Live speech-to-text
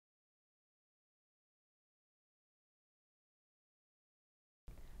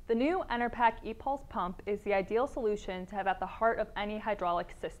The new Enerpac ePulse pump is the ideal solution to have at the heart of any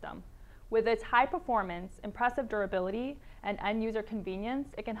hydraulic system. With its high performance, impressive durability, and end-user convenience,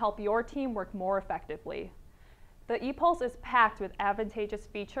 it can help your team work more effectively. The ePulse is packed with advantageous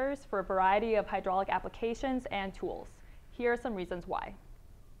features for a variety of hydraulic applications and tools. Here are some reasons why.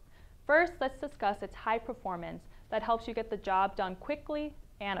 First, let's discuss its high performance that helps you get the job done quickly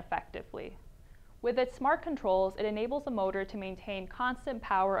and effectively. With its smart controls, it enables the motor to maintain constant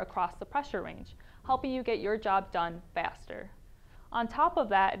power across the pressure range, helping you get your job done faster. On top of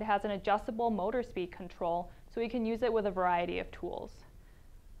that, it has an adjustable motor speed control, so you can use it with a variety of tools.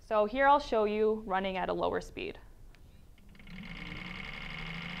 So here I'll show you running at a lower speed.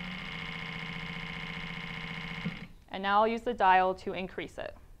 And now I'll use the dial to increase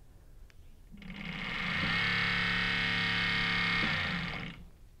it.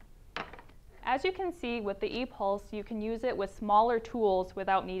 As you can see with the ePulse, you can use it with smaller tools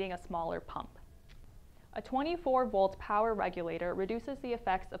without needing a smaller pump. A 24-volt power regulator reduces the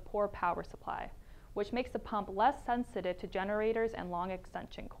effects of poor power supply, which makes the pump less sensitive to generators and long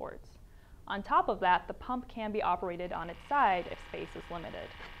extension cords. On top of that, the pump can be operated on its side if space is limited.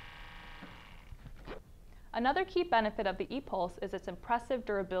 Another key benefit of the ePulse is its impressive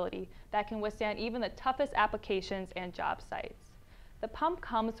durability that can withstand even the toughest applications and job sites. The pump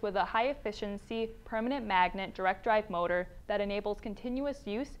comes with a high-efficiency, permanent magnet direct drive motor that enables continuous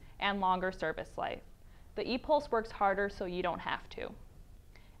use and longer service life. The ePulse works harder so you don't have to.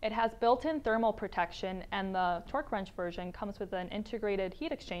 It has built-in thermal protection, and the torque wrench version comes with an integrated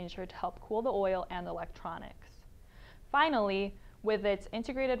heat exchanger to help cool the oil and the electronics. Finally, with its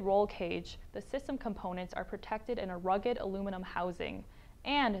integrated roll cage, the system components are protected in a rugged aluminum housing,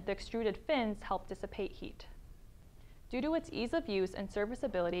 and the extruded fins help dissipate heat. Due to its ease of use and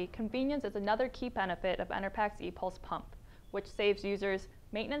serviceability, convenience is another key benefit of Enerpac's ePulse pump, which saves users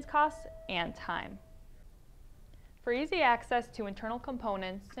maintenance costs and time. For easy access to internal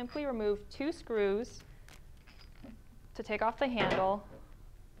components, simply remove 2 screws to take off the handle,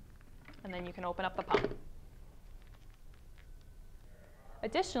 and then you can open up the pump.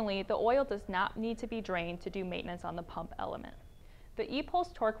 Additionally, the oil does not need to be drained to do maintenance on the pump element. The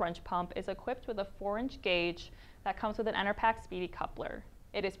ePulse torque wrench pump is equipped with a 4-inch gauge that comes with an Enerpac Speedy coupler.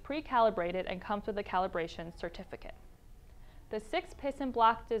 It is pre-calibrated and comes with a calibration certificate. The 6-piston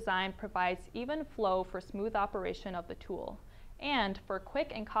block design provides even flow for smooth operation of the tool. And for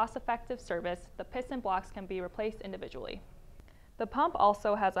quick and cost-effective service, the piston blocks can be replaced individually. The pump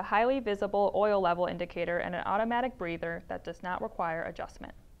also has a highly visible oil level indicator and an automatic breather that does not require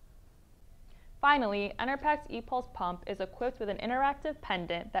adjustment. Finally, Enerpac's ePulse pump is equipped with an interactive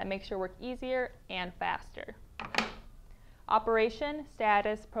pendant that makes your work easier and faster. Operation,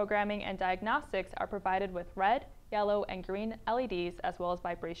 status, programming, and diagnostics are provided with red, yellow, and green LEDs as well as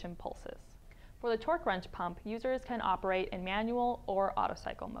vibration pulses. For the torque wrench pump, users can operate in manual or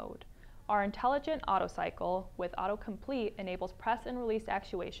autocycle mode. Our intelligent autocycle with autocomplete enables press and release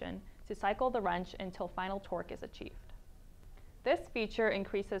actuation to cycle the wrench until final torque is achieved. This feature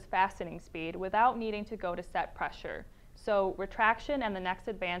increases fastening speed without needing to go to set pressure, so retraction and the next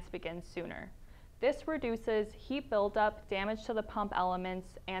advance begins sooner. This reduces heat buildup, damage to the pump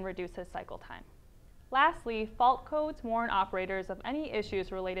elements, and reduces cycle time. Lastly, fault codes warn operators of any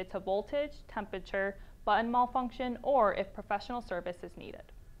issues related to voltage, temperature, button malfunction, or if professional service is needed.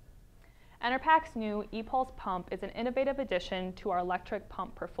 Enerpac's new ePulse pump is an innovative addition to our electric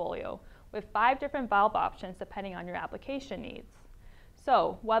pump portfolio, with 5 different valve options depending on your application needs.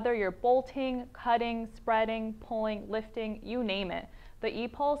 So, whether you're bolting, cutting, spreading, pulling, lifting, you name it, the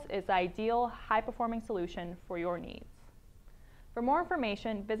ePulse is the ideal high-performing solution for your needs. For more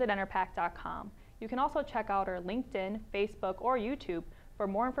information, visit Enerpac.com. You can also check out our LinkedIn, Facebook, or YouTube for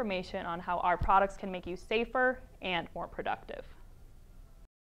more information on how our products can make you safer and more productive.